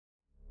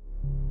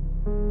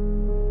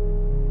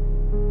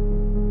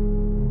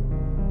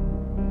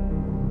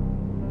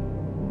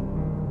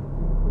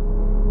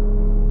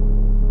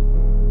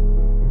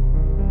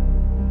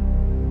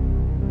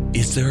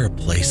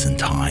place in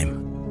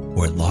time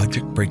where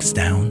logic breaks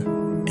down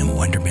and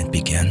wonderment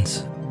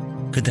begins?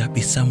 Could that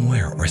be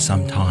somewhere or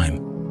sometime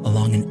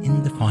along an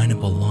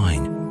indefinable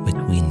line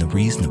between the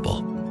reasonable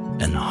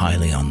and the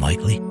highly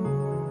unlikely?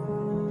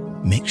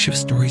 Makeshift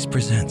Stories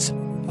presents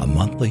a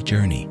monthly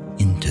journey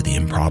into the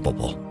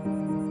improbable.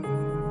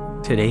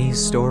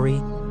 Today's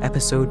story,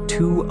 episode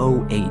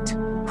 208,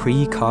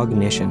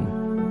 Precognition.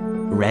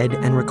 Read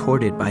and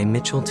recorded by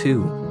Mitchel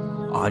Tew.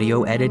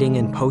 Audio editing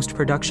and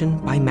post-production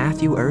by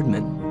Matthew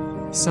Erdmann.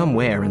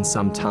 Somewhere in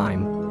some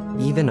time,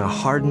 even a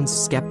hardened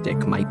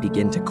skeptic might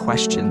begin to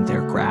question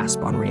their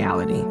grasp on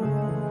reality.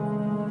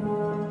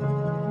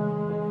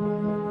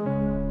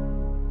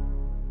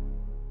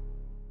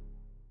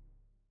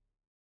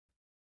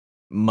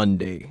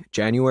 Monday,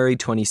 January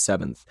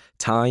 27th,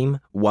 time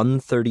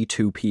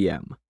 1:32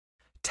 p.m.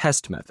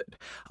 Test method.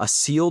 A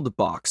sealed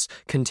box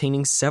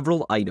containing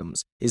several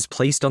items is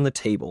placed on the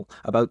table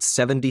about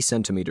 70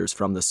 centimeters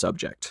from the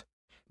subject.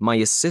 My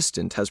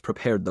assistant has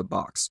prepared the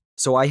box,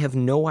 so I have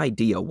no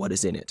idea what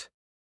is in it.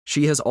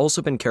 She has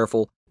also been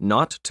careful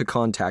not to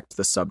contact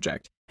the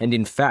subject, and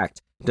in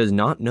fact, does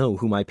not know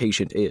who my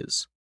patient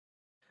is.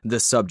 The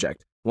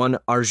subject, one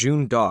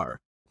Arjun Dar,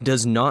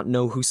 does not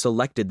know who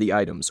selected the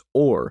items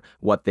or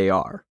what they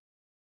are.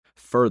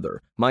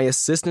 Further, my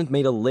assistant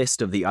made a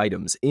list of the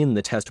items in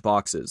the test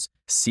boxes,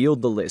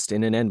 sealed the list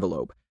in an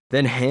envelope,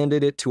 then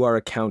handed it to our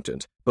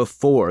accountant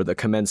before the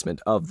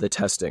commencement of the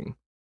testing.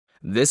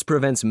 This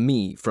prevents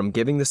me from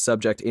giving the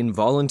subject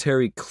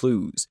involuntary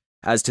clues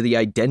as to the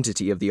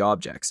identity of the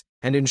objects,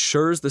 and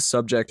ensures the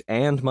subject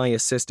and my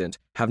assistant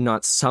have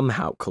not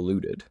somehow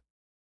colluded.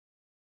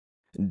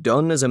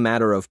 Done as a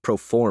matter of pro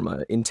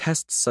forma, in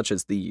tests such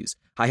as these,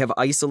 I have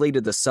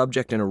isolated the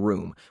subject in a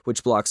room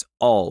which blocks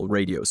all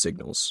radio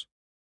signals.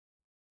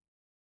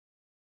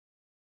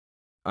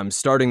 I'm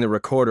starting the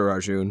recorder,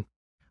 Arjun.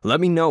 Let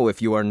me know if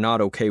you are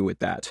not okay with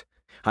that.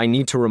 I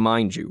need to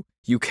remind you,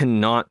 you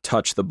cannot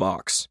touch the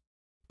box.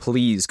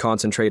 Please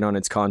concentrate on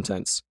its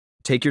contents.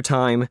 Take your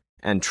time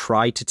and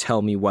try to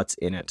tell me what's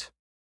in it.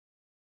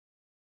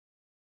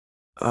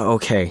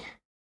 Okay.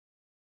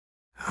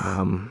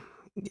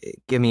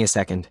 Give me a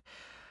second.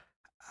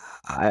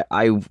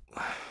 I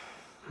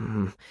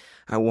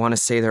want to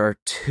say there are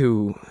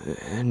two.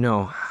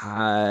 No,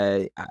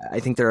 I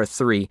think there are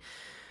three.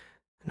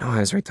 No, I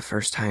was right the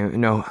first time.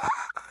 No,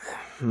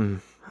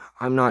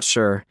 I'm not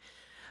sure.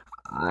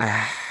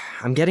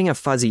 I'm getting a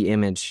fuzzy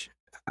image.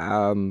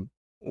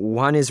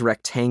 One is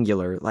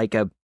rectangular, like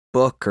a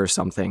book or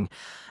something.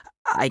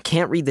 I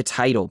can't read the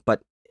title,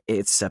 but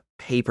it's a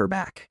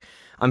paperback.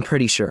 I'm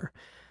pretty sure.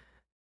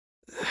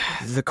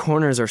 The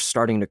corners are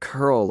starting to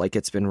curl like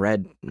it's been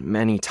read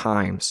many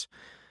times.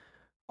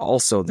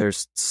 Also,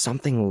 there's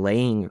something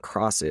laying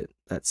across it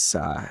that's,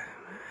 I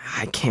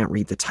can't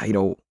read the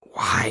title.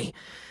 Why?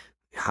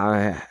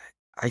 I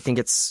think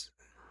it's...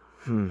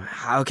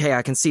 Okay,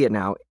 I can see it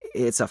now.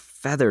 It's a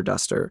feather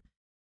duster.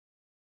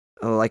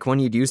 Like one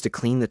you'd use to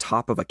clean the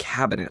top of a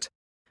cabinet.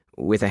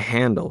 With a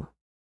handle.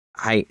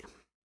 I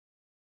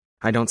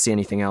don't see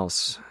anything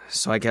else,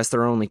 so I guess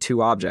there are only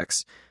two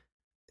objects.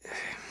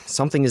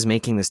 Something is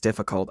making this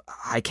difficult.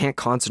 I can't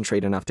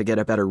concentrate enough to get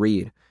a better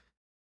read.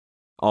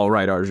 All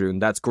right, Arjun,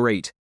 that's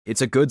great.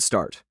 It's a good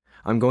start.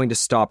 I'm going to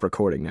stop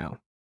recording now.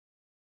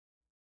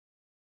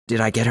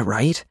 Did I get it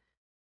right?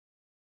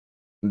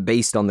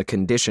 Based on the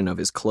condition of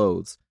his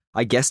clothes,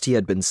 I guessed he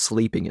had been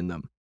sleeping in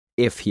them,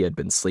 if he had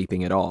been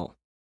sleeping at all.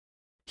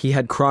 He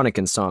had chronic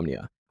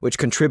insomnia, which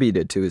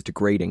contributed to his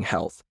degrading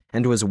health,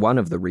 and was one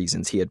of the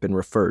reasons he had been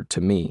referred to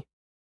me.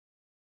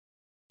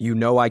 You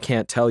know I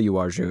can't tell you,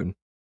 Arjun.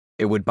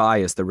 It would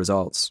bias the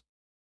results,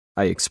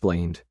 I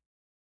explained.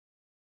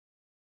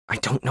 I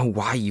don't know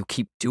why you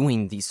keep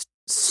doing these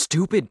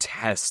stupid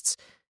tests,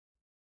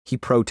 he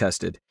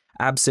protested,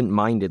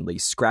 absent-mindedly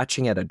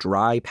scratching at a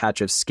dry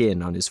patch of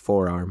skin on his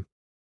forearm.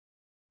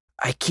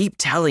 I keep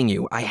telling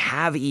you, I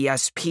have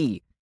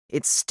ESP.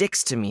 It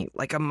sticks to me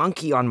like a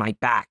monkey on my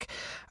back.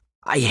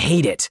 I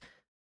hate it.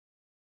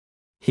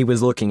 He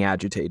was looking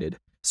agitated,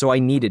 so I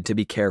needed to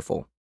be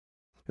careful.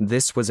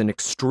 This was an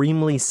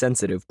extremely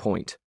sensitive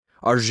point.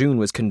 Arjun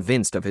was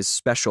convinced of his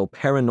special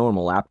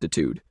paranormal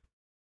aptitude.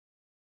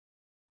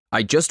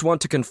 I just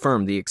want to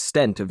confirm the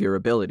extent of your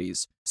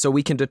abilities, so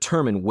we can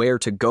determine where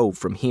to go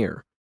from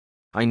here.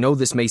 I know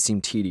this may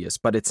seem tedious,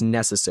 but it's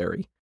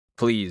necessary.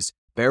 Please,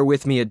 bear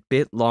with me a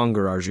bit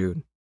longer,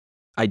 Arjun.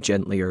 I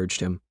gently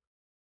urged him.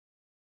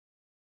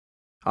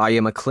 I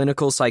am a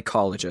clinical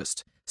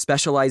psychologist,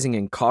 specializing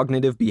in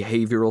cognitive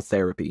behavioral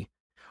therapy.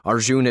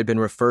 Arjun had been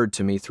referred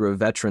to me through a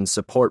veteran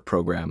support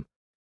program.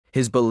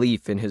 His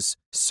belief in his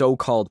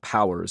so-called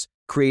powers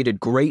created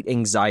great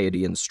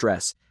anxiety and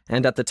stress,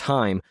 and at the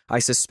time, I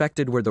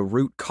suspected were the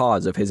root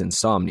cause of his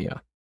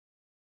insomnia.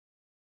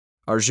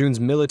 Arjun's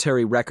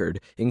military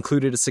record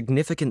included a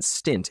significant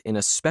stint in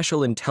a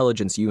special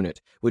intelligence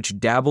unit which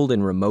dabbled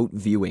in remote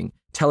viewing,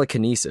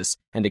 telekinesis,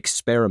 and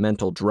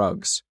experimental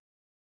drugs.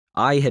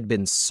 I had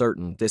been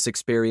certain this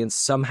experience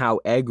somehow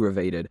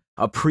aggravated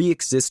a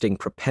pre-existing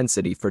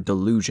propensity for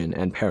delusion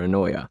and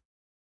paranoia.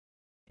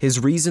 His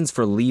reasons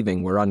for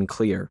leaving were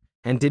unclear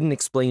and didn't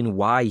explain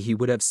why he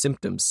would have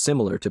symptoms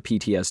similar to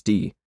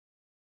PTSD.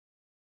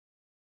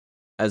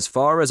 As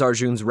far as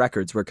Arjun's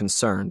records were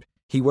concerned,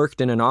 he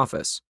worked in an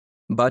office,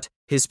 but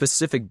his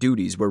specific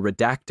duties were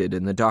redacted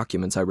in the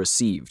documents I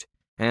received,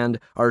 and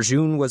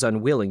Arjun was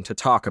unwilling to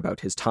talk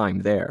about his time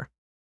there.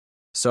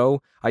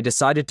 So I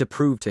decided to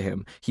prove to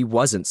him he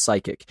wasn't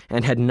psychic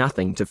and had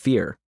nothing to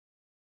fear.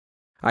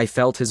 I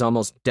felt his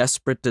almost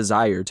desperate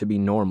desire to be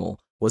normal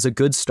was a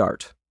good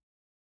start.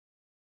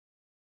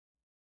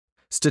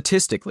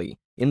 Statistically,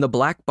 in the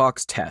black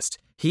box test,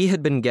 he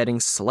had been getting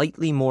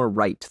slightly more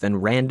right than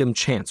random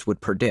chance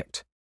would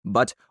predict,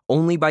 but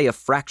only by a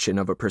fraction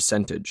of a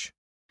percentage.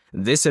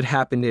 This had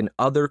happened in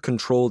other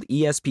controlled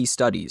ESP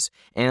studies,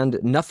 and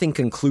nothing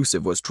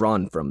conclusive was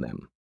drawn from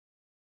them.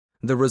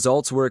 The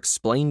results were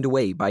explained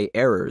away by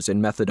errors in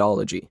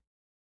methodology.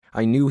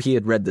 I knew he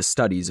had read the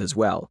studies as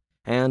well,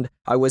 and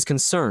I was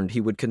concerned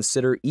he would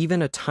consider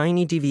even a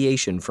tiny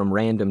deviation from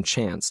random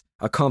chance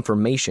a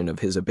confirmation of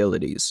his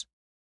abilities.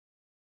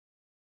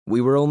 We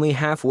were only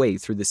halfway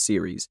through the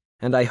series,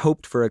 and I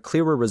hoped for a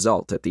clearer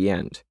result at the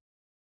end.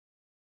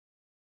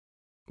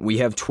 We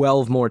have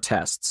 12 more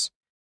tests.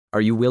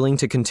 Are you willing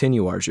to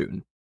continue,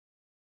 Arjun?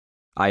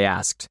 I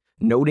asked,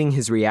 noting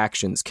his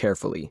reactions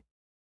carefully.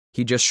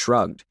 He just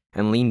shrugged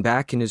and leaned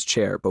back in his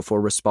chair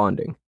before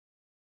responding.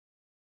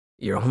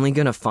 You're only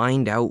going to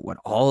find out what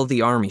all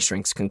the army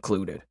shrinks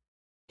concluded,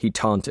 he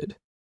taunted.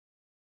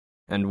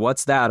 And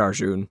what's that,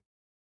 Arjun?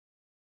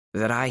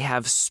 That I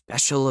have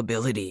special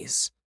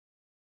abilities.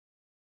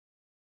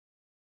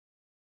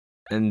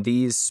 And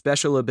these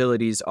special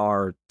abilities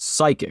are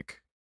psychic.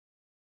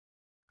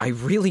 I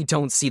really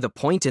don't see the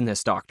point in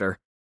this, Doctor,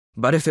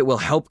 but if it will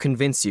help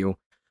convince you,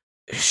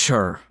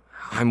 sure,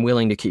 I'm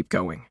willing to keep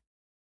going.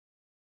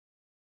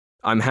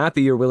 I'm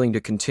happy you're willing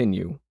to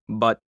continue,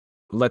 but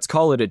let's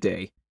call it a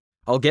day.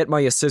 I'll get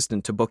my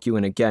assistant to book you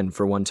in again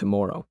for one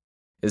tomorrow.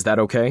 Is that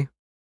okay?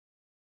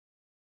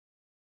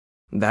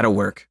 That'll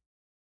work,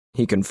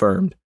 he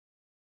confirmed.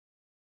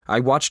 I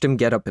watched him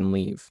get up and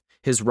leave.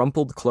 His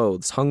rumpled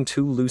clothes hung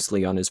too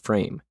loosely on his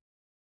frame.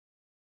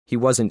 He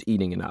wasn't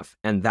eating enough,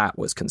 and that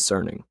was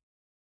concerning.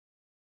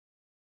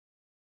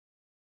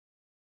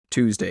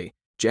 Tuesday,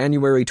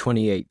 January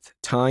 28th,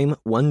 time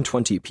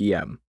 1:20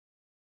 p.m.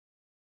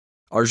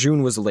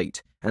 Arjun was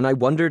late, and I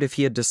wondered if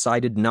he had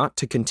decided not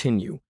to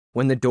continue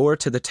when the door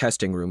to the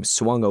testing room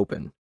swung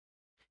open.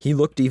 He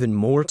looked even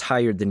more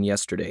tired than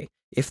yesterday,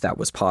 if that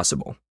was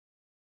possible.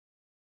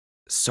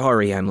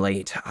 Sorry I'm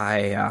late.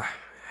 I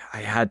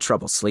had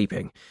trouble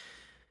sleeping.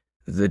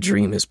 The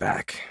dream is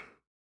back,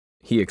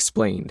 he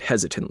explained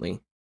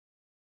hesitantly.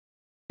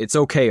 It's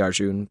okay,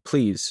 Arjun.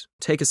 Please,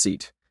 take a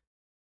seat.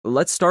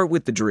 Let's start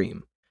with the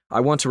dream.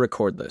 I want to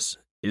record this.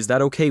 Is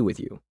that okay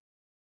with you?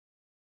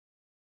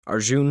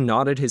 Arjun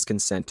nodded his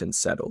consent and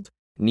settled,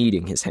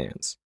 kneading his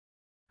hands.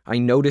 I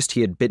noticed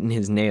he had bitten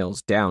his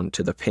nails down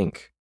to the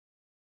pink.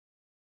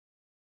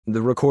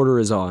 The recorder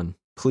is on.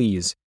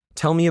 Please,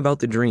 tell me about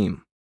the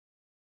dream.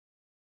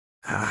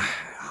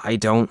 I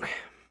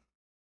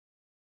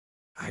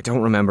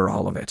don't remember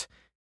all of it.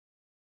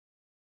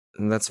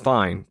 That's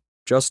fine.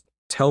 Just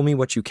tell me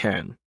what you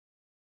can.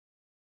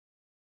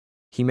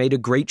 He made a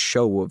great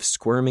show of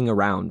squirming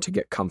around to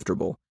get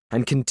comfortable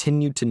and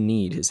continued to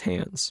knead his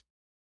hands.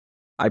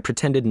 I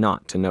pretended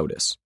not to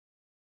notice.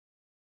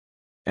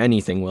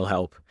 Anything will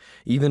help,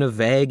 even a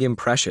vague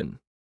impression,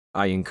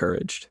 I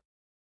encouraged.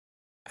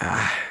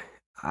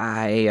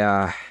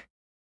 I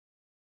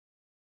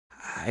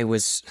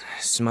was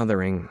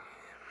smothering.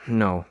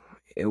 No,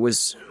 it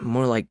was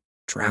more like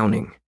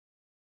drowning.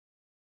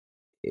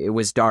 It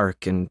was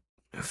dark and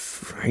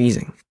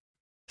freezing.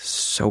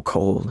 So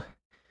cold.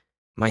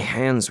 My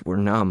hands were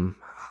numb.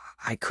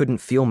 I couldn't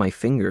feel my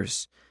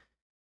fingers.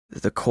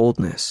 The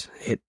coldness,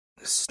 it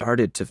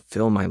started to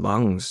fill my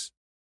lungs,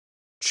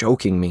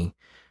 choking me.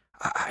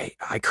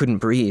 I couldn't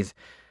breathe.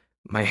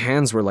 My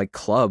hands were like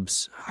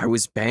clubs. I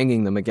was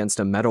banging them against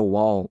a metal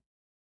wall,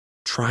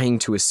 trying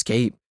to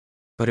escape,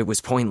 but it was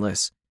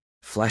pointless.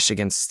 Flesh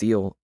against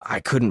steel,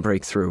 I couldn't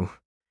break through.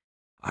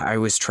 I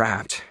was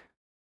trapped.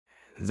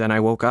 Then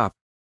I woke up.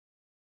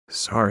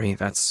 Sorry,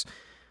 that's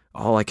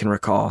all I can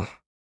recall.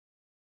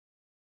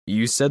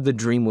 You said the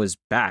dream was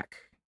back,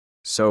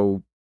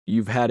 so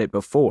you've had it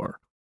before.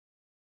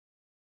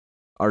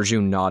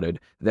 Arjun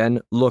nodded,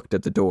 then looked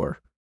at the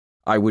door.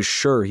 I was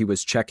sure he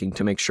was checking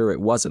to make sure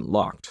it wasn't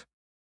locked.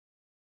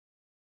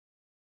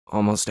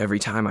 Almost every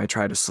time I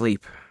try to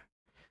sleep,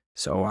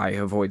 so I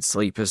avoid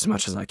sleep as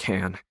much as I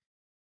can.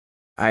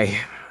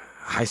 I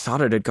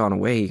thought it had gone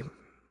away.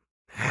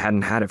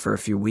 Hadn't had it for a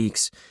few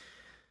weeks.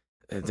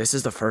 This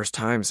is the first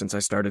time since I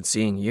started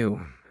seeing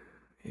you.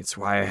 It's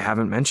why I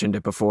haven't mentioned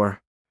it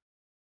before.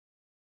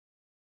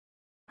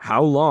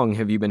 How long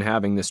have you been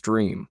having this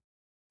dream?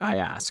 I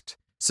asked,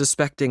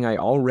 suspecting I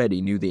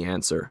already knew the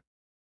answer.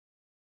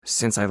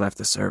 Since I left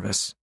the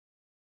service.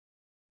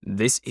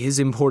 This is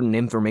important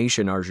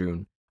information,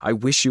 Arjun. I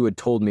wish you had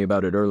told me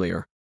about it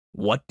earlier.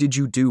 What did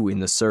you do in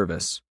the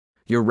service?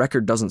 Your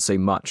record doesn't say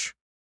much.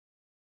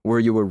 Were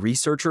you a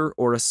researcher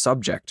or a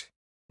subject?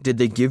 Did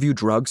they give you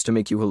drugs to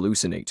make you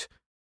hallucinate?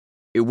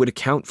 It would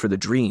account for the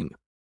dream.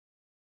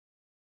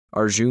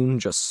 Arjun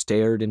just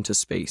stared into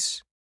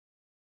space.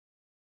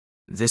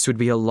 This would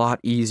be a lot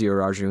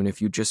easier, Arjun,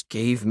 if you just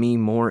gave me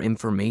more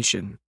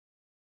information.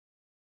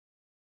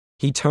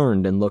 He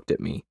turned and looked at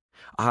me,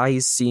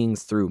 eyes seeing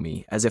through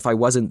me as if I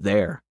wasn't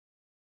there.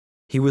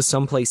 He was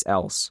someplace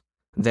else.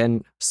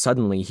 Then,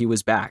 suddenly, he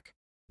was back,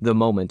 the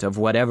moment of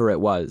whatever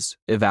it was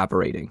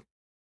evaporating.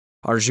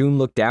 Arjun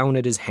looked down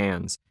at his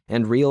hands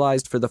and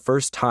realized for the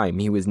first time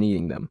he was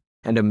needing them,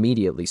 and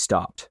immediately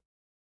stopped.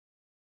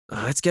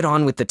 Let's get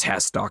on with the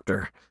test,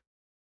 Doctor.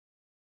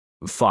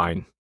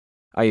 Fine,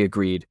 I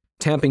agreed,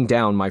 tamping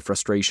down my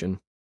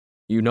frustration.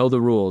 You know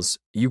the rules.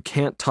 You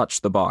can't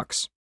touch the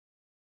box.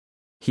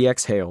 He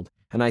exhaled,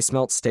 and I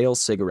smelt stale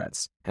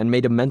cigarettes and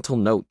made a mental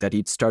note that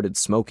he'd started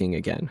smoking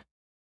again.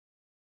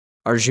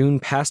 Arjun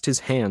passed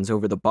his hands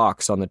over the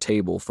box on the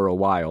table for a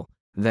while,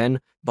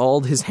 then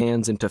balled his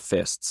hands into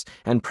fists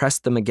and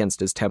pressed them against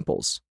his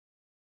temples.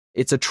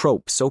 It's a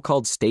trope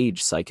so-called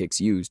stage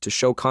psychics use to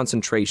show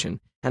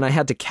concentration, and I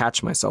had to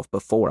catch myself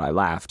before I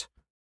laughed.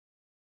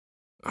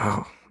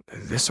 Oh,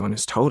 this one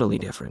is totally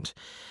different.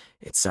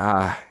 It's,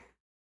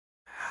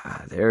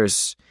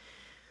 there's...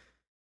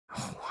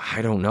 Oh,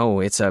 I don't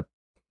know, it's a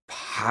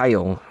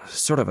pile,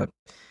 sort of a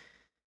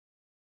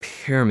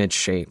pyramid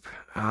shape,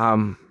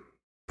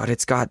 but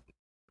it's got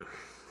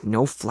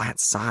no flat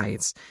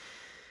sides.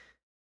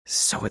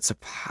 So it's a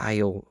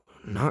pile,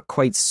 not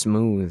quite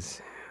smooth,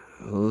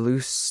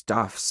 loose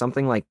stuff,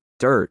 something like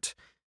dirt.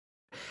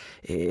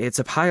 It's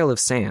a pile of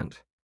sand,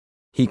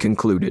 he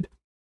concluded.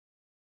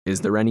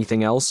 Is there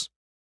anything else?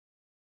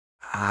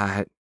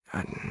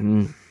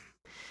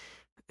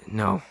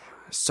 No.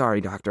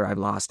 Sorry, Doctor, I've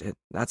lost it.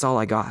 That's all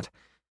I got.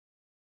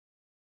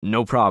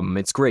 No problem,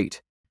 it's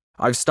great.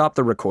 I've stopped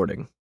the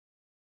recording.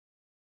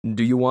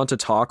 Do you want to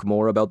talk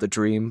more about the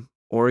dream,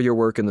 or your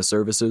work in the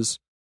services?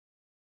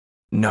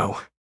 No,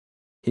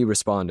 he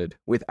responded,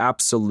 with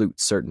absolute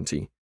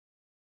certainty.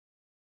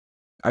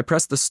 I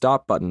pressed the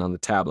stop button on the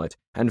tablet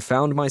and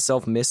found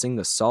myself missing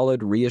the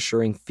solid,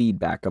 reassuring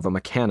feedback of a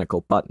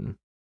mechanical button.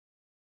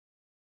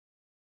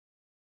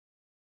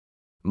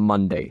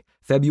 Monday,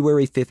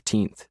 February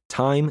 15th,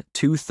 time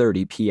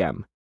 2:30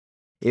 p.m.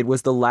 It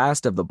was the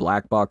last of the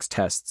black box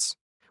tests.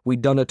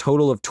 We'd done a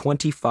total of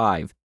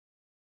 25.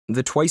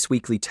 The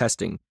twice-weekly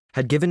testing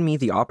had given me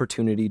the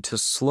opportunity to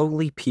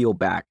slowly peel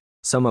back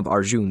some of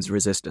Arjun's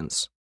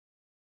resistance.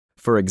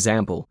 For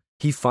example,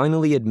 he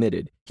finally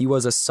admitted he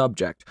was a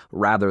subject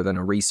rather than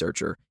a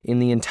researcher in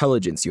the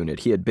intelligence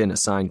unit he had been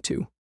assigned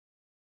to.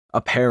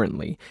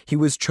 Apparently, he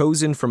was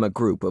chosen from a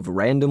group of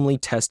randomly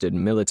tested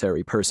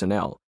military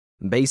personnel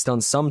based on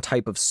some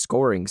type of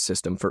scoring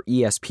system for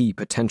ESP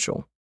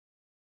potential.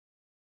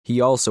 He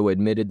also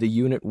admitted the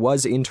unit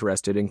was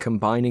interested in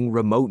combining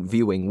remote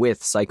viewing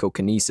with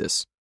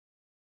psychokinesis.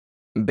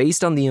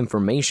 Based on the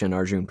information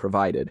Arjun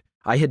provided,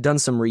 I had done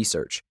some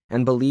research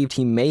and believed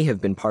he may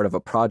have been part of a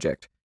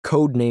project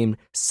codenamed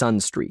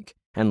Sunstreak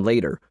and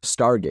later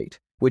Stargate,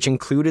 which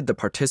included the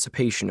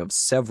participation of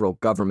several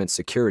government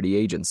security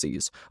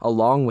agencies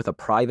along with a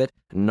private,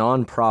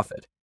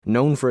 non-profit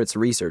known for its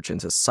research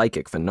into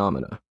psychic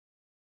phenomena.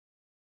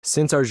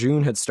 Since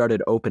Arjun had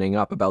started opening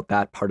up about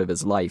that part of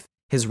his life,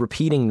 his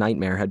repeating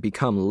nightmare had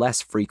become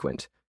less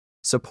frequent,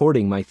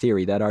 supporting my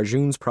theory that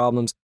Arjun's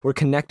problems were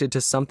connected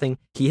to something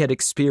he had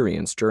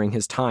experienced during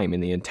his time in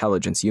the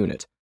intelligence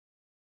unit.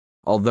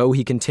 Although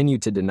he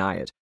continued to deny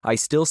it, I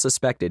still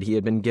suspected he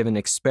had been given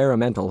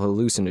experimental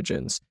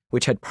hallucinogens,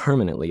 which had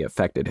permanently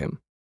affected him.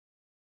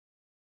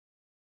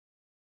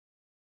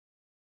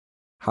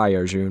 Hi,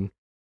 Arjun.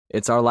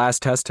 It's our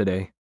last test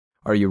today.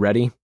 Are you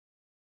ready?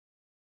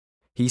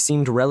 He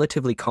seemed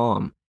relatively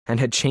calm and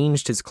had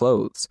changed his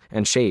clothes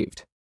and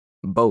shaved.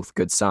 Both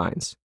good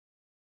signs.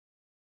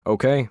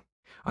 Okay,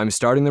 I'm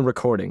starting the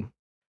recording.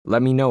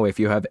 Let me know if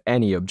you have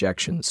any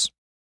objections.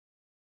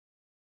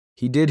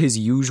 He did his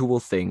usual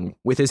thing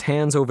with his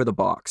hands over the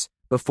box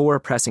before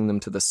pressing them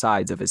to the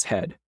sides of his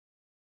head.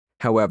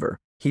 However,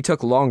 he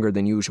took longer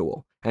than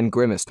usual and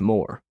grimaced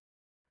more.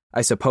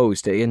 I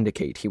suppose to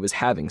indicate he was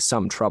having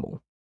some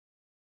trouble.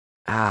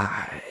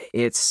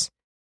 It's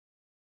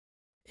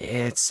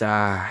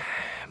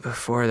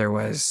before there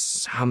was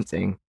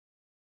something.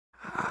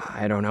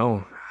 I don't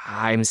know.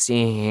 I'm just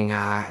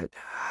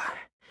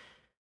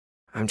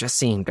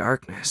seeing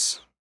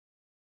darkness.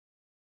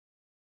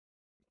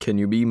 Can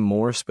you be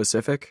more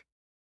specific?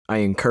 I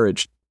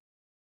encouraged.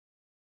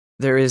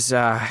 There is,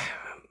 I'll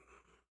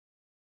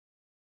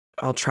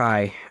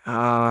try.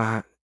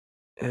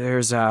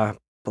 There's a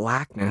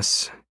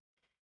blackness.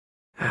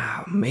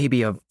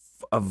 Maybe a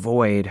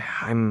void.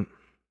 I'm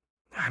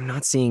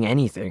not seeing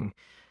anything.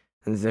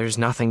 There's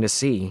nothing to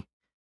see.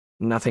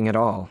 Nothing at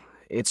all.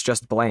 It's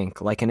just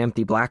blank, like an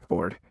empty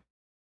blackboard.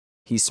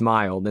 He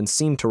smiled and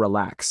seemed to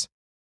relax.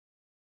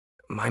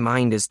 My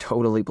mind is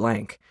totally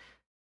blank.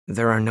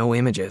 There are no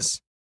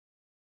images.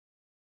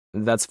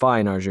 That's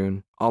fine,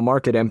 Arjun. I'll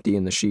mark it empty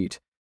in the sheet.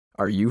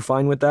 Are you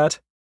fine with that?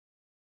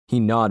 He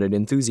nodded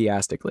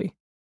enthusiastically.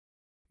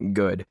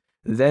 Good.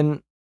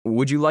 Then,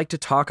 would you like to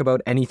talk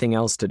about anything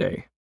else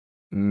today?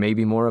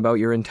 Maybe more about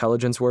your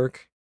intelligence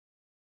work?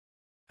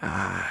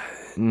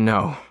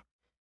 No.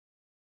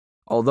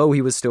 Although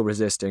he was still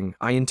resisting,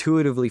 I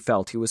intuitively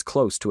felt he was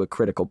close to a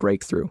critical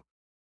breakthrough.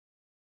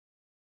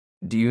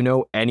 Do you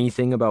know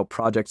anything about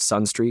Project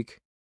Sunstreak?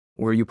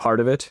 Were you part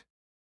of it?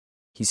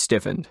 He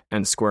stiffened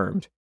and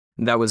squirmed.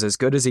 That was as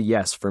good as a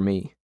yes for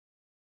me.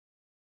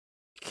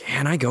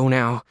 Can I go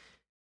now?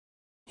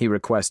 He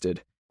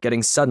requested,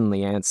 getting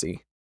suddenly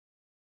antsy.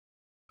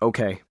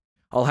 Okay,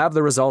 I'll have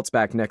the results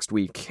back next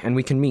week, and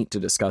we can meet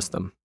to discuss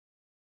them.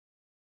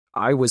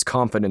 I was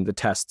confident the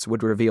tests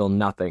would reveal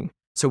nothing,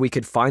 so we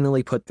could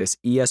finally put this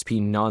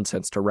ESP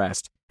nonsense to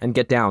rest and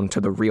get down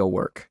to the real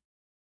work.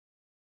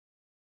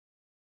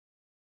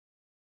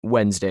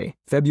 Wednesday,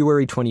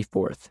 February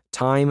 24th,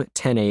 time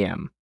 10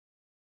 a.m.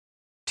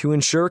 To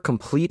ensure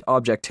complete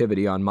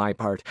objectivity on my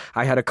part,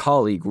 I had a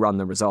colleague run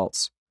the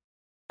results.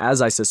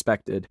 As I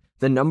suspected,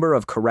 the number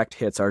of correct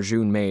hits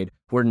Arjun made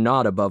were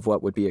not above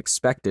what would be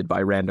expected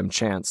by random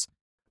chance,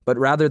 but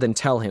rather than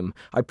tell him,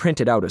 I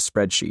printed out a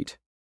spreadsheet.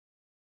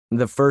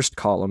 The first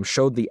column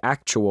showed the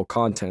actual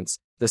contents,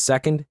 the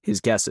second, his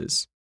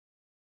guesses.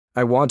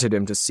 I wanted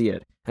him to see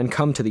it and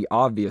come to the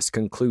obvious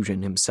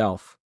conclusion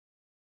himself.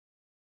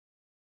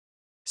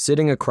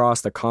 Sitting across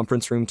the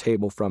conference room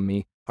table from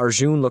me,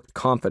 Arjun looked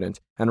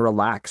confident and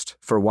relaxed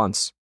for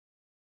once.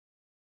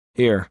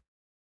 Here,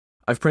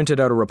 I've printed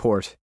out a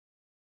report.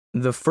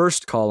 The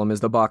first column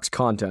is the box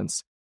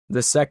contents.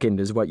 The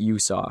second is what you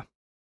saw.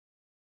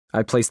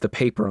 I placed the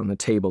paper on the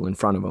table in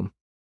front of him.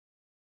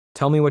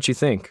 Tell me what you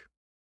think.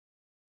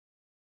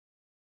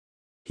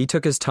 He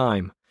took his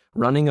time,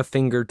 running a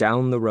finger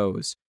down the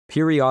rows,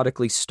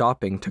 periodically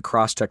stopping to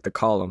cross-check the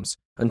columns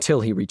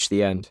until he reached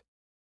the end.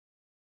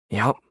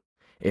 Yep,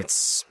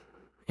 it's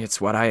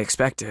what I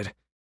expected,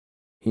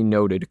 he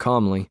noted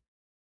calmly.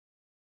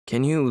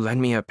 Can you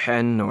lend me a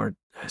pen or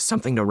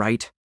something to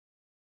write?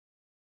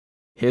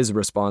 His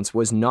response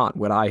was not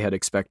what I had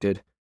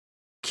expected.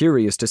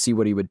 Curious to see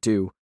what he would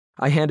do,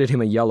 I handed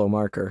him a yellow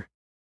marker.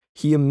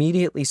 He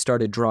immediately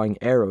started drawing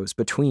arrows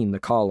between the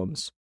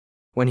columns.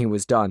 When he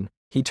was done,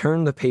 he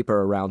turned the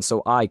paper around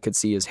so I could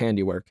see his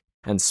handiwork,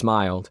 and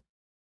smiled.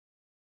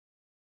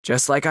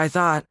 Just like I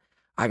thought,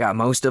 I got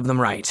most of them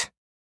right,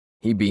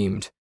 he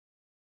beamed.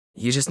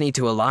 You just need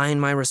to align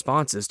my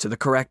responses to the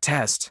correct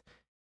test.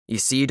 You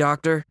see,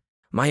 Doctor,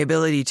 my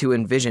ability to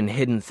envision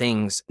hidden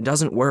things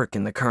doesn't work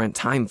in the current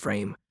time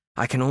frame.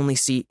 I can only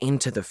see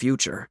into the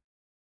future.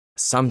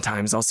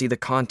 Sometimes I'll see the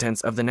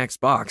contents of the next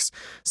box.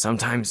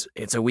 Sometimes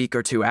it's a week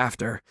or two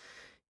after.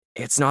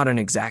 It's not an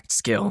exact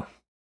skill.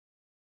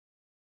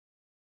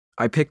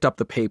 I picked up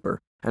the paper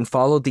and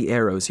followed the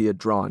arrows he had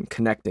drawn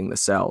connecting the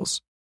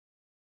cells.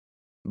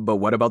 But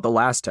what about the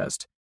last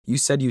test? You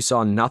said you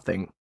saw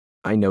nothing,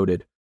 I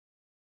noted.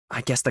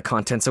 I guessed the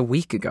contents a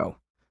week ago.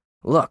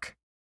 Look.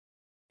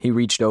 He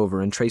reached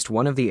over and traced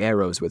one of the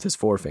arrows with his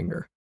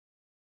forefinger.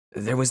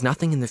 There was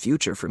nothing in the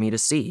future for me to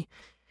see,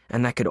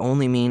 and that could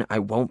only mean I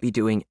won't be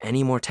doing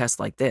any more tests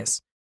like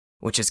this,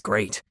 which is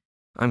great.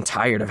 I'm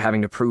tired of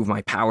having to prove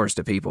my powers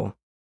to people.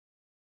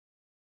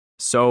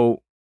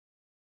 So,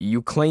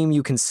 you claim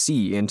you can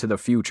see into the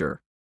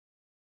future?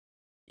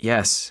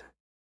 Yes.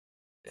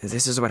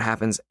 This is what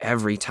happens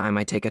every time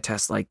I take a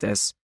test like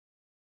this.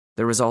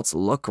 The results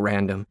look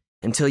random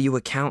until you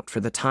account for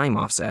the time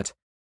offset.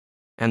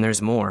 And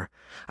there's more.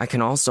 I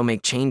can also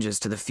make changes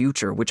to the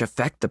future which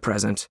affect the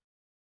present.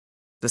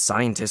 The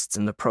scientists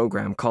in the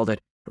program called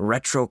it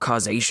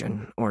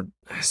retrocausation or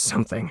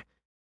something.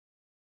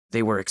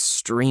 They were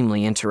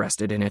extremely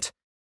interested in it.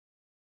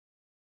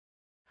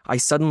 I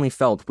suddenly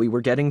felt we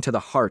were getting to the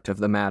heart of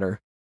the matter.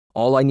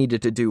 All I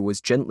needed to do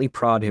was gently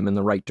prod him in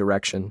the right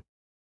direction.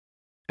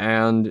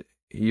 And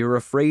you're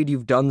afraid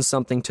you've done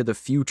something to the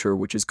future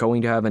which is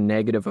going to have a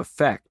negative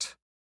effect?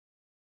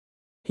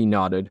 He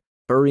nodded,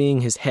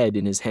 burying his head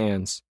in his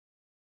hands.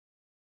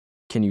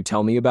 Can you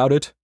tell me about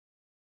it?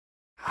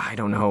 I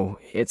don't know.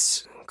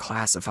 It's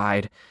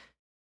classified.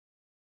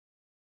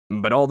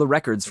 But all the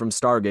records from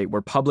Stargate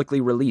were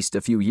publicly released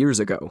a few years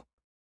ago.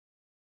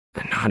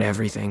 Not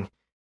everything,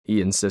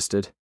 he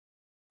insisted.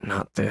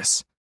 Not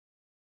this.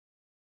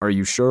 Are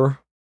you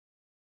sure?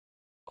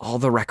 All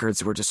the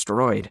records were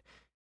destroyed.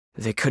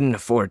 They couldn't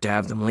afford to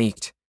have them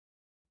leaked.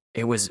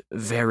 It was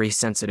very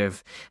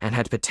sensitive and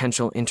had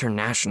potential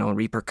international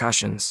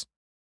repercussions.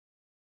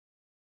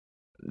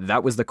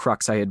 That was the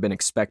crux I had been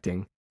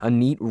expecting, a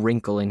neat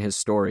wrinkle in his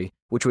story,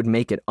 which would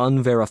make it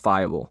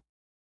unverifiable.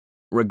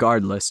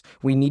 Regardless,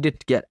 we needed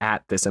to get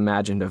at this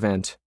imagined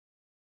event.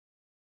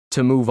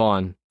 To move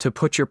on, to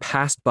put your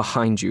past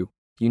behind you,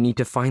 you need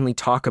to finally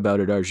talk about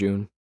it,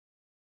 Arjun.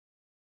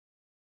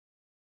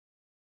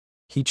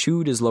 He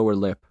chewed his lower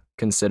lip,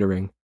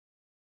 considering.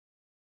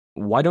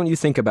 Why don't you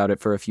think about it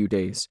for a few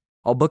days?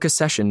 I'll book a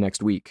session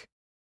next week.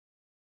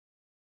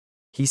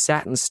 He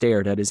sat and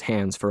stared at his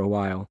hands for a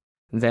while,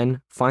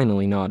 then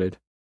finally nodded.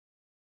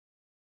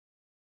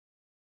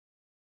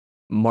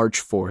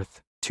 March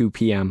 4th, 2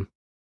 p.m.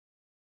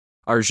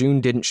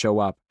 Arjun didn't show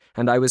up,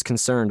 and I was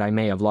concerned I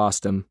may have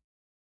lost him.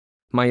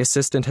 My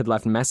assistant had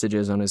left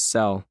messages on his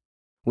cell.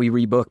 We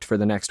rebooked for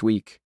the next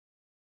week.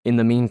 In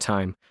the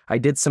meantime, I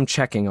did some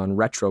checking on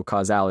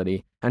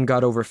retrocausality and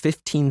got over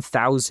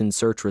 15,000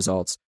 search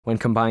results when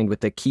combined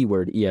with the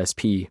keyword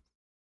ESP.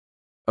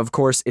 Of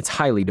course, it's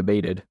highly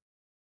debated.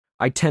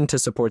 I tend to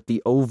support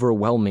the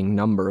overwhelming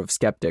number of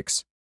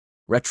skeptics.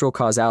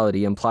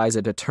 Retrocausality implies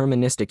a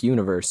deterministic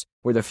universe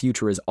where the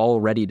future is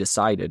already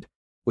decided,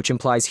 which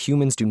implies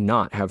humans do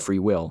not have free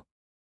will.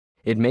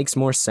 It makes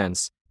more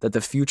sense that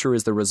the future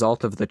is the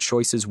result of the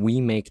choices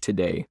we make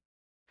today,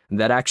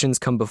 that actions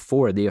come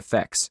before the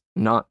effects,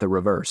 not the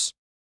reverse.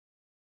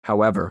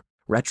 However,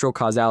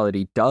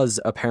 retrocausality does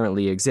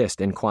apparently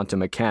exist in quantum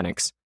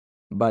mechanics,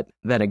 but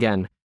then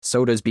again,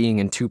 so does being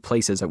in two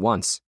places at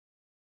once.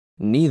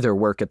 Neither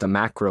work at the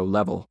macro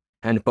level,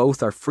 and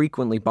both are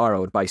frequently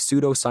borrowed by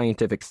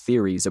pseudoscientific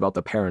theories about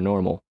the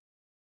paranormal.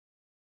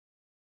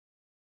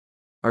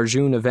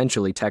 Arjun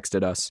eventually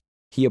texted us.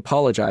 He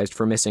apologized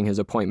for missing his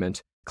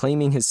appointment,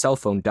 claiming his cell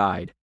phone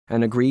died,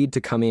 and agreed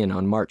to come in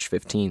on March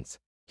 15th,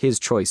 his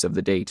choice of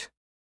the date.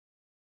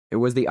 It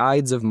was the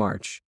Ides of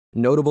March,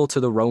 notable to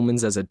the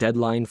Romans as a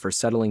deadline for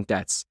settling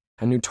debts,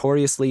 and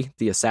notoriously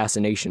the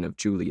assassination of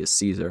Julius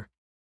Caesar.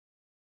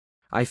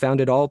 I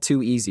found it all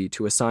too easy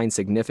to assign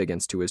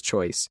significance to his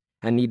choice,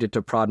 and needed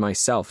to prod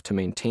myself to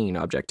maintain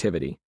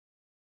objectivity.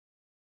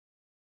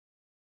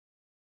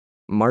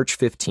 March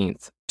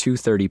 15th,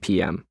 2:30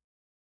 p.m.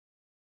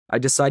 I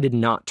decided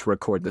not to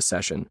record the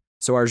session,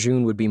 so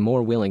Arjun would be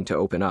more willing to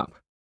open up.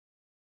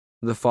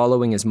 The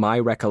following is my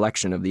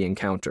recollection of the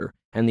encounter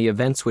and the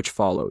events which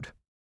followed.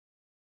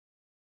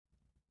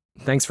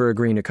 Thanks for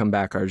agreeing to come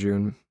back,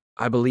 Arjun.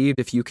 I believe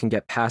if you can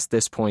get past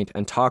this point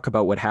and talk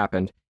about what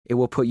happened, it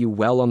will put you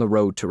well on the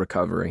road to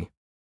recovery.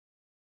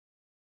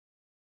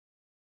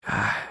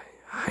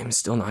 I'm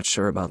still not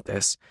sure about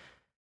this.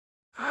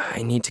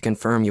 I need to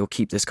confirm you'll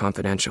keep this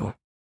confidential.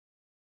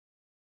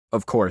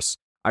 Of course,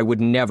 I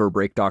would never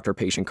break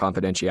doctor-patient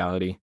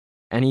confidentiality.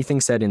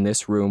 Anything said in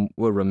this room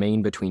will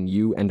remain between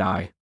you and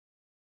I.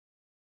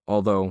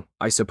 Although,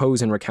 I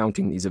suppose in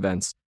recounting these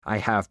events, I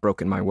have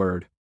broken my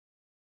word.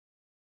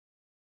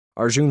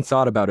 Arjun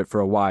thought about it for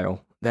a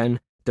while, then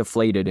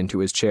deflated into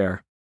his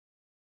chair.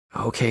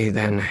 Okay,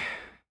 then.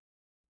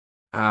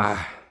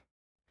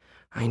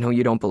 I know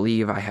you don't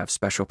believe I have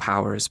special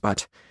powers,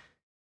 but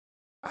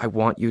I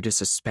want you to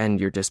suspend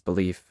your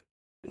disbelief,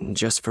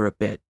 just for a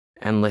bit,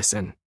 and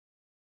listen.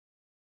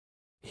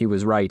 He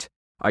was right.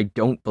 I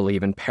don't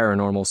believe in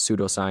paranormal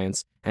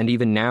pseudoscience, and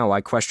even now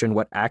I question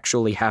what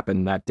actually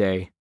happened that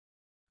day.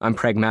 I'm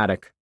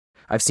pragmatic.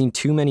 I've seen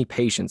too many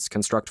patients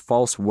construct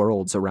false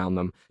worlds around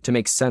them to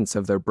make sense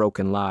of their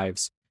broken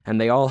lives, and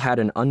they all had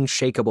an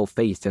unshakable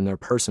faith in their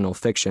personal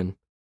fiction.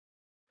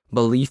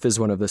 Belief is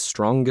one of the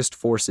strongest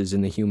forces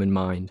in the human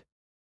mind.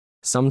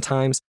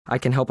 Sometimes I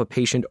can help a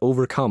patient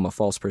overcome a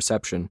false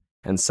perception,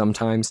 and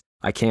sometimes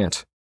I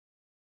can't.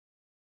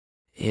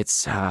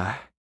 It's the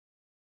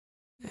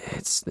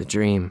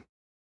dream.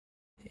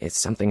 It's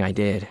something I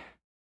did.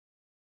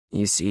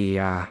 You see,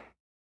 I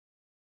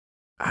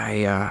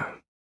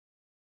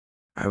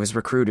was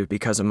recruited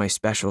because of my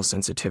special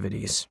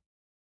sensitivities.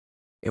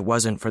 It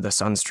wasn't for the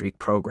Sunstreak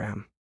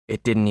program.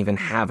 It didn't even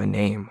have a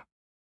name.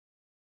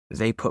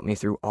 They put me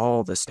through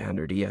all the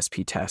standard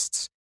ESP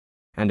tests,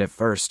 and at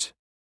first,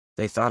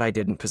 they thought I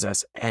didn't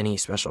possess any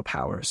special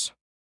powers,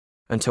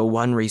 until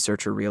one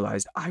researcher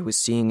realized I was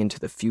seeing into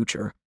the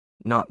future,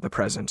 not the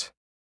present.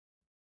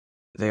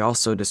 They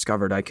also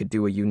discovered I could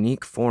do a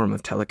unique form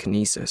of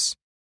telekinesis.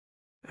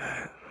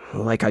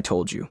 Like I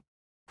told you,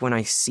 when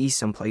I see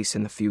someplace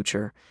in the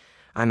future,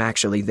 I'm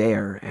actually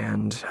there,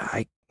 and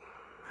I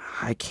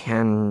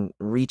can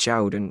reach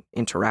out and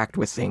interact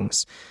with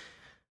things,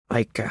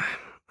 like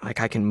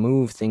I can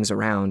move things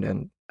around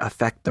and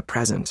affect the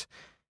present.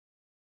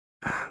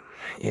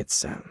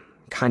 It's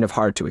kind of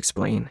hard to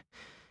explain.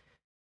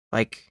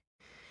 Like,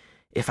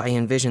 if I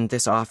envisioned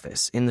this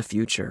office in the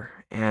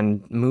future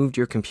and moved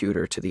your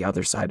computer to the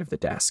other side of the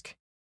desk,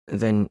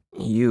 then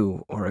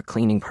you or a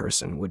cleaning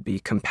person would be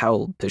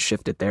compelled to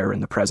shift it there in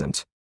the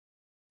present,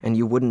 and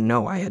you wouldn't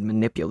know I had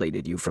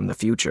manipulated you from the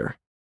future.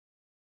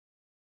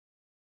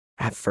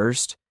 At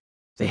first,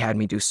 they had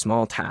me do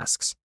small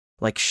tasks,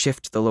 like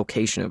shift the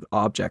location of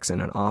objects in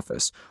an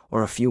office,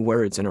 or a few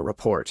words in a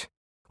report,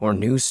 or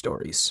news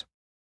stories.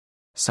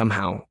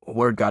 Somehow,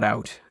 word got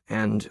out,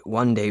 and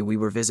one day we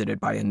were visited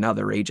by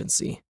another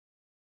agency.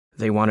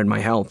 They wanted my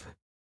help.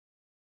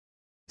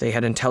 They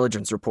had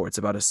intelligence reports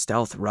about a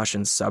stealth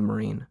Russian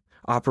submarine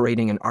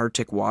operating in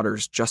Arctic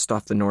waters just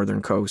off the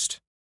northern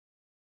coast.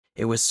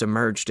 It was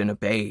submerged in a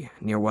bay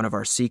near one of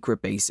our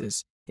secret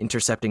bases,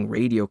 intercepting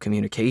radio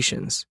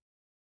communications.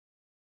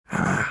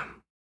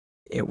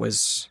 It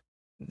was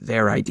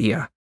their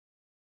idea.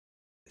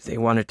 They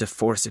wanted to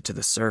force it to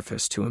the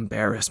surface to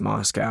embarrass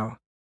Moscow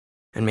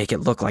and make it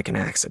look like an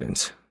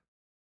accident.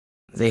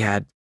 They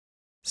had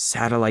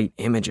satellite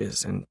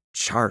images and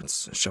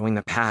charts showing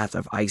the path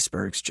of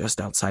icebergs just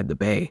outside the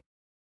bay.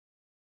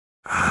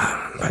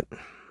 But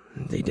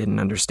They didn't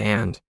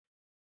understand.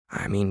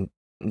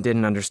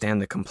 Didn't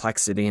understand the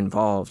complexity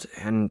involved,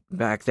 and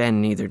back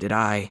then neither did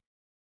I.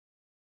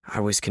 I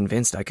was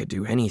convinced I could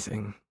do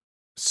anything,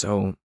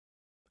 so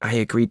I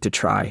agreed to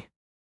try.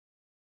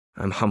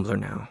 I'm humbler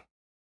now,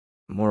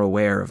 more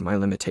aware of my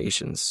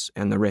limitations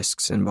and the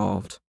risks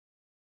involved.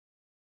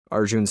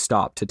 Arjun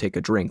stopped to take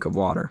a drink of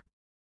water.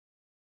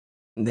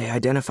 They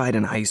identified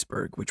an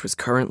iceberg which was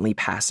currently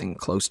passing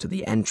close to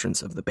the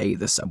entrance of the bay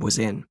the sub was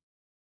in.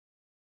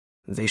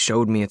 They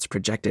showed me its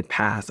projected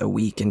path a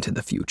week into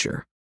the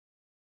future.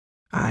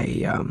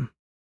 I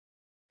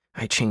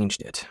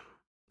changed it.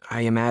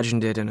 I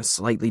imagined it in a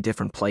slightly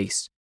different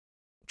place.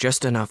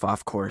 Just enough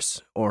off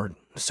course, or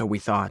so we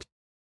thought,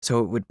 so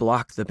it would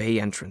block the bay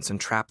entrance and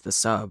trap the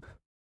sub.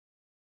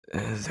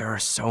 There are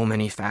so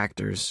many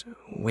factors.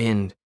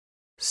 Wind,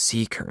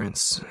 sea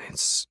currents.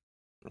 It's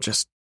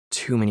just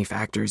too many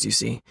factors, you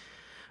see.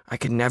 I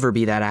could never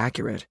be that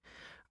accurate.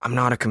 I'm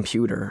not a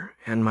computer,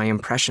 and my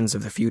impressions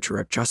of the future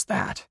are just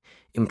that.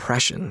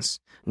 Impressions,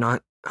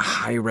 not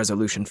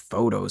high-resolution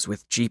photos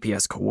with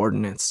GPS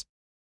coordinates.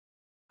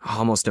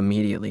 Almost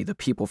immediately, the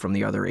people from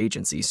the other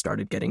agencies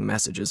started getting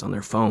messages on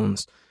their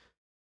phones.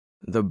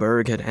 The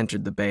berg had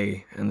entered the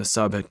bay, and the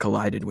sub had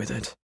collided with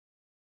it.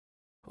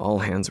 All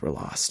hands were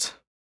lost.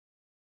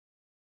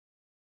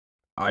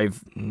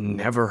 I've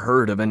never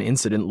heard of an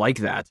incident like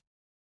that.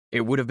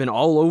 It would have been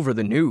all over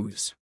the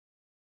news.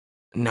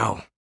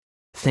 No.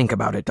 Think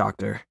about it,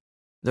 Doctor.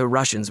 The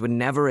Russians would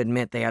never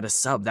admit they had a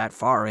sub that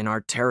far in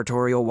our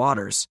territorial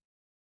waters.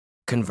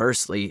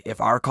 Conversely, if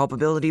our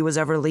culpability was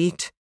ever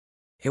leaked,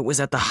 it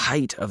was at the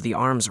height of the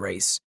arms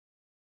race.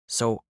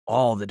 So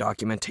all the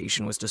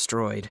documentation was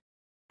destroyed,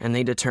 and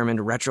they determined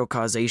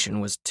retrocausation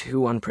was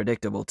too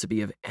unpredictable to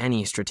be of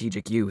any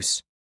strategic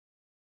use.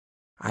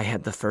 I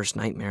had the first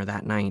nightmare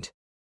that night,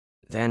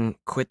 then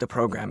quit the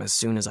program as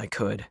soon as I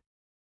could.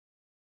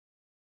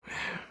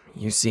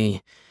 You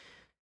see,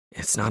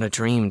 it's not a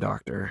dream,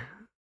 Doctor.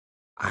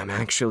 I'm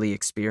actually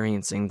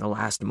experiencing the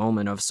last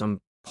moment of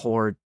some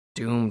poor,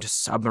 doomed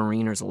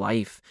submariner's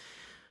life,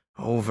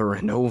 over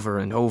and over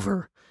and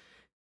over.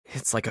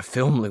 It's like a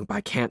film loop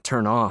I can't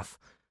turn off.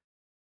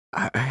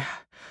 I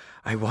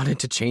wanted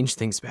to change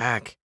things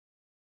back.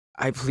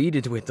 I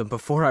pleaded with them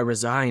before I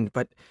resigned,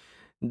 but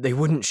they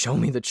wouldn't show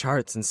me the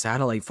charts and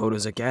satellite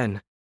photos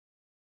again.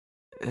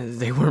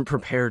 They weren't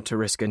prepared to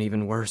risk an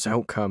even worse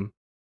outcome.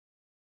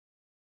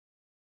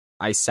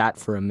 I sat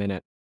for a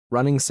minute,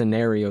 running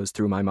scenarios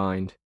through my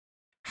mind.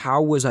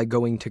 How was I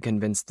going to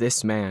convince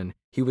this man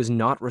he was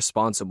not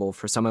responsible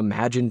for some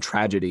imagined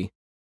tragedy?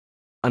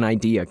 An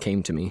idea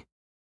came to me.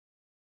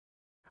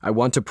 I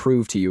want to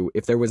prove to you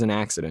if there was an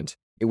accident,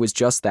 it was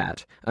just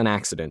that, an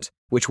accident,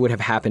 which would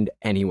have happened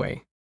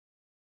anyway.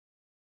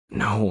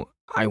 No,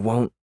 I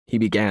won't, he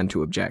began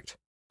to object.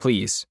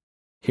 Please,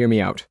 hear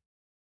me out.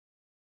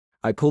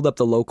 I pulled up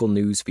the local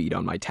news feed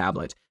on my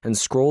tablet and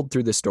scrolled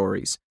through the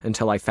stories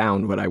until I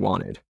found what I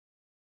wanted.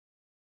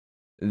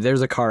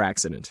 There's a car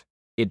accident.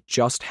 It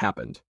just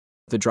happened.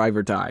 The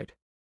driver died.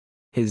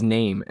 His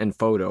name and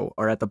photo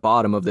are at the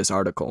bottom of this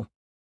article.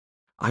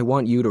 I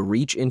want you to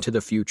reach into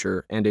the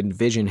future and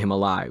envision him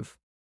alive.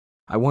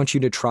 I want you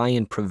to try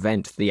and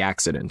prevent the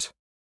accident.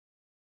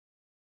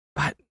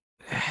 But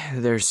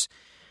there's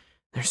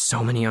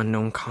so many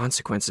unknown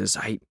consequences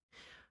I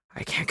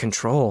can't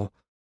control.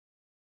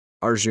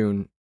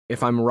 Arjun,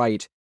 if I'm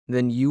right,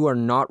 then you are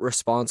not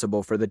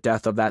responsible for the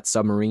death of that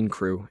submarine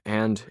crew,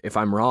 and if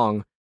I'm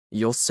wrong,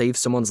 you'll save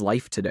someone's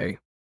life today.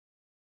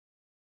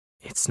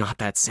 It's not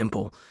that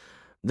simple.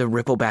 The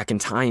ripple back in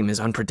time is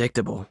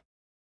unpredictable.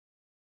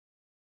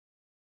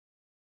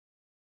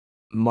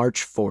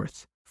 March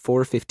 4th,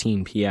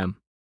 4:15 p.m.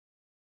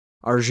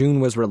 Arjun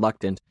was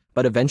reluctant,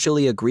 but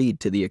eventually agreed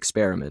to the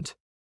experiment.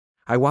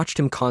 I watched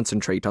him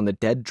concentrate on the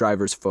dead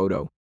driver's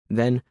photo,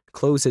 then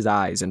close his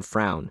eyes and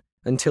frown,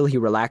 until he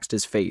relaxed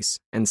his face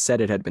and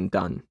said it had been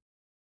done.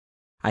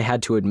 I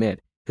had to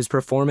admit, his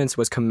performance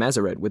was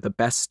commensurate with the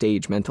best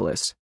stage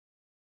mentalists.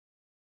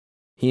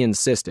 He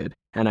insisted,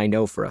 and I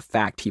know for a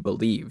fact he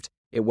believed,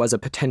 it was a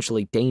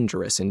potentially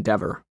dangerous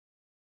endeavor.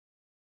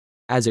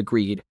 As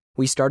agreed,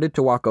 we started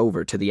to walk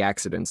over to the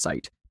accident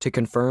site to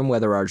confirm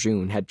whether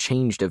Arjun had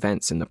changed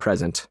events in the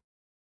present.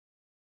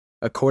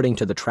 According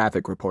to the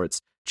traffic reports,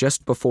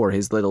 just before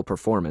his little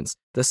performance,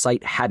 the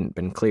site hadn't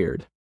been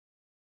cleared.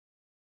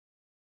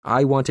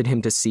 I wanted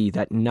him to see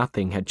that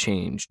nothing had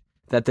changed,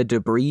 that the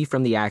debris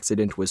from the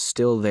accident was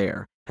still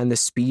there, and the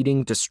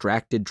speeding,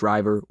 distracted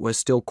driver was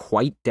still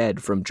quite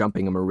dead from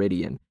jumping a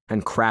meridian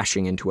and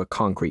crashing into a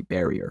concrete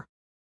barrier.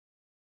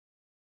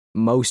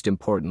 Most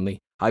importantly,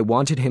 I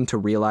wanted him to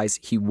realize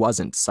he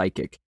wasn't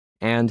psychic,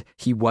 and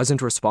he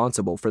wasn't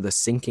responsible for the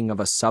sinking of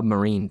a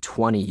submarine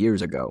 20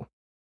 years ago.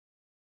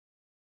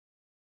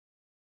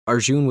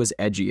 Arjun was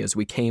edgy as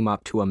we came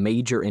up to a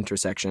major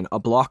intersection a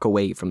block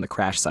away from the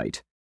crash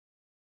site.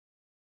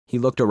 He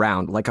looked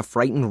around like a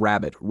frightened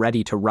rabbit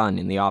ready to run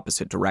in the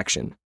opposite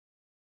direction.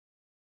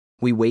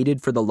 We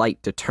waited for the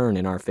light to turn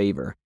in our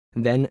favor,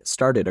 then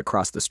started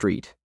across the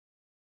street.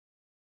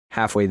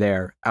 Halfway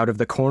there, out of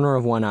the corner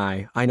of one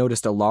eye, I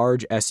noticed a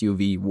large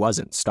SUV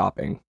wasn't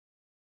stopping.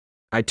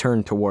 I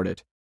turned toward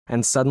it,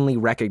 and suddenly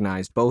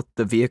recognized both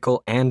the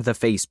vehicle and the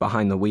face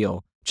behind the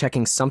wheel,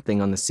 checking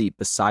something on the seat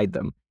beside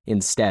them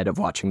instead of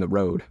watching the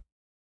road.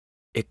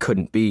 It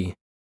couldn't be,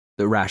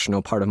 the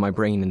rational part of my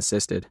brain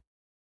insisted.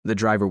 The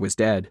driver was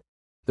dead,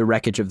 the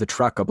wreckage of the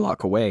truck a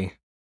block away.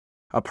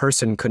 A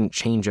person couldn't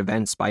change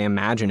events by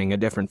imagining a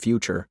different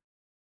future,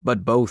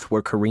 but both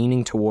were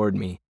careening toward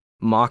me,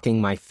 mocking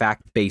my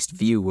fact-based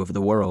view of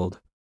the world.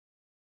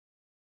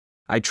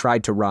 I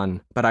tried to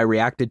run, but I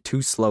reacted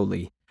too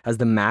slowly as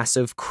the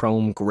massive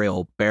chrome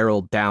grille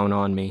barreled down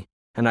on me,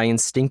 and I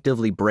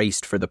instinctively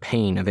braced for the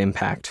pain of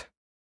impact.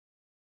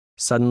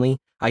 Suddenly,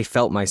 I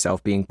felt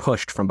myself being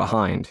pushed from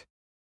behind.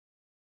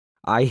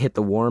 I hit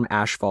the warm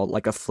asphalt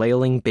like a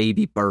flailing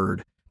baby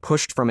bird,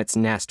 pushed from its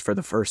nest for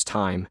the first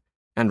time,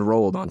 and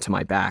rolled onto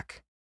my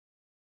back.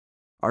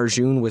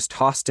 Arjun was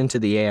tossed into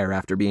the air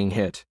after being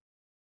hit.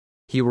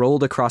 He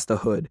rolled across the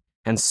hood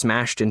and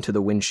smashed into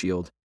the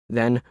windshield,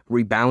 then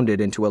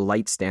rebounded into a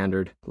light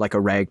standard like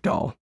a rag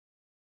doll.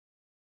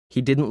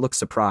 He didn't look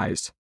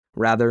surprised.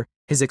 Rather,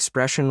 his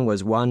expression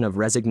was one of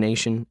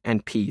resignation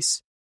and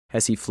peace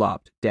as he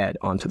flopped dead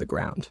onto the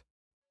ground.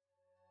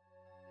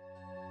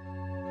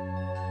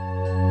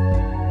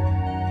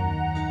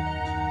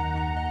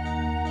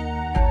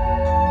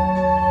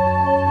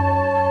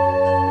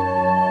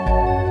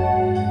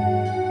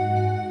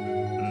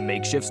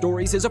 Makeshift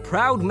Stories is a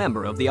proud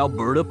member of the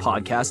Alberta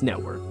Podcast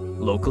Network,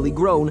 locally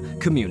grown,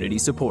 community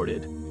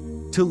supported.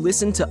 To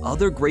listen to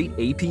other great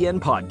APN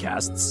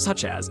podcasts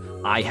such as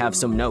I Have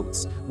Some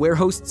Notes, where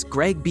hosts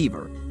Greg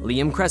Beaver,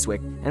 Liam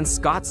Creswick, and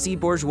Scott C.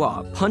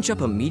 Bourgeois punch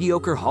up a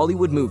mediocre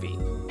Hollywood movie,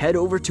 head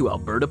over to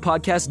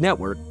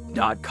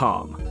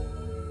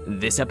albertapodcastnetwork.com.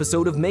 This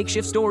episode of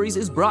Makeshift Stories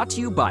is brought to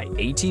you by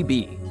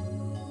ATB.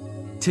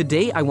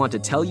 Today I want to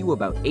tell you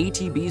about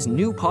ATB's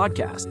new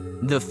podcast,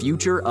 The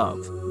Future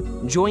Of.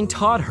 Join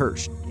Todd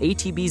Hirsch,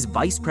 ATB's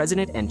Vice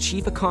President and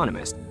Chief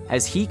Economist,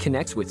 as he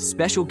connects with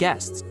special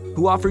guests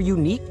who offer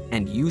unique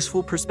and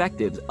useful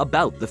perspectives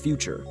about the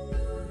future.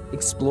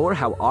 Explore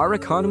how our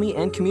economy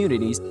and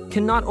communities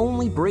can not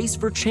only brace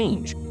for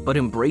change, but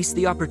embrace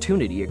the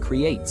opportunity it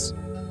creates.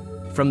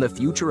 From the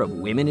future of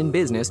women in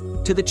business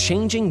to the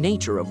changing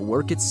nature of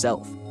work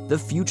itself, The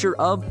Future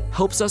Of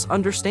helps us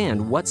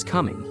understand what's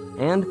coming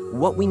and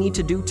what we need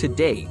to do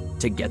today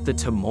to get the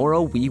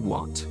tomorrow we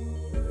want.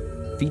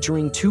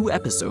 Featuring 2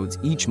 episodes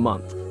each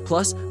month,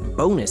 plus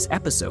bonus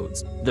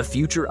episodes, The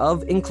Future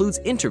Of includes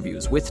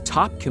interviews with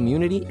top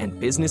community and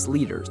business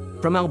leaders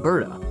from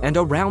Alberta and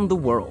around the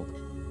world.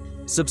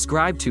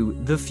 Subscribe to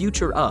The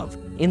Future Of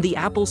in the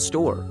Apple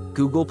Store,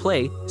 Google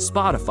Play,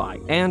 Spotify,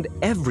 and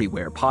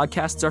everywhere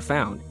podcasts are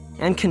found,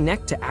 and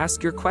connect to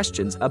ask your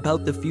questions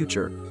about the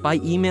future by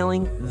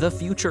emailing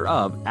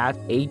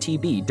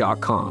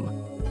thefutureof@atb.com.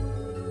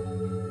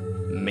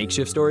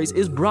 Makeshift Stories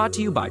is brought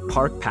to you by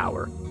Park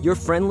Power, your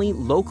friendly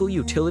local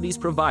utilities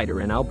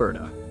provider in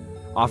Alberta,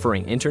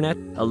 offering internet,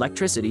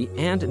 electricity,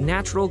 and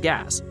natural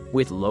gas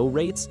with low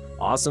rates,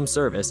 awesome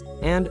service,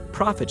 and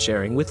profit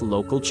sharing with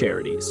local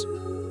charities.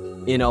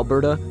 In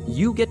Alberta,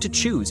 you get to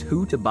choose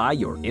who to buy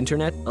your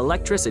internet,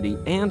 electricity,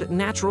 and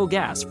natural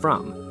gas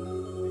from.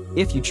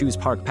 If you choose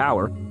Park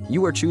Power,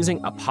 you are choosing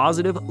a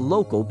positive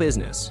local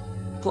business.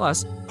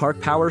 Plus,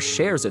 Park Power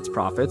shares its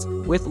profits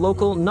with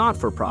local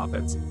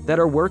not-for-profits that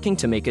are working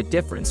to make a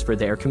difference for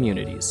their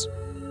communities.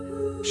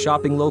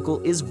 Shopping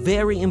local is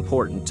very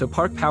important to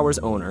Park Power's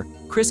owner,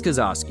 Chris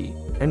Kozowski,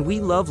 and we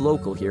love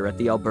local here at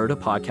the Alberta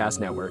Podcast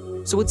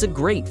Network, so it's a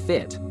great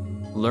fit.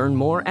 Learn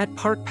more at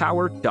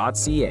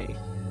parkpower.ca.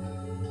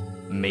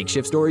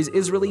 Makeshift Stories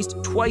is released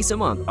twice a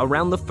month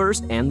around the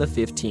 1st and the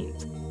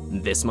 15th.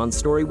 This month's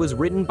story was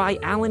written by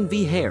Alan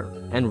V. Hare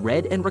and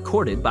read and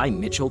recorded by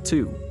Mitchel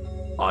Tew.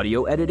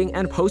 Audio editing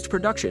and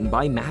post-production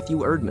by Matthew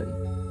Erdmann.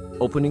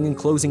 Opening and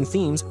closing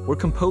themes were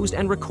composed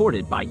and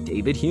recorded by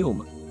David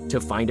Hume. To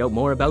find out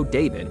more about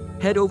David,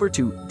 head over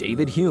to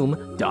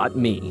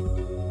davidhume.me.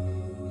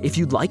 If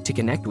you'd like to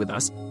connect with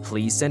us,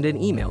 please send an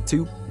email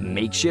to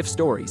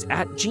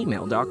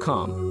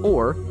makeshiftstories@gmail.com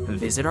or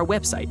visit our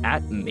website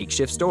at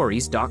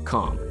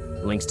makeshiftstories.com.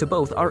 Links to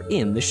both are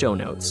in the show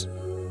notes.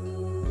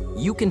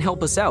 You can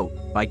help us out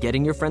by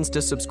getting your friends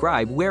to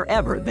subscribe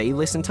wherever they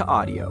listen to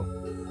audio.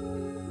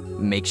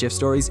 Makeshift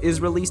Stories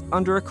is released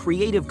under a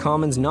Creative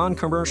Commons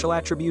non-commercial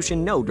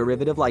attribution no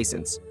derivative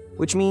license,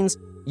 which means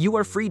you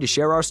are free to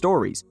share our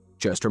stories.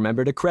 Just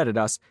remember to credit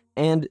us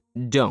and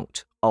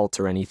don't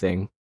alter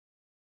anything.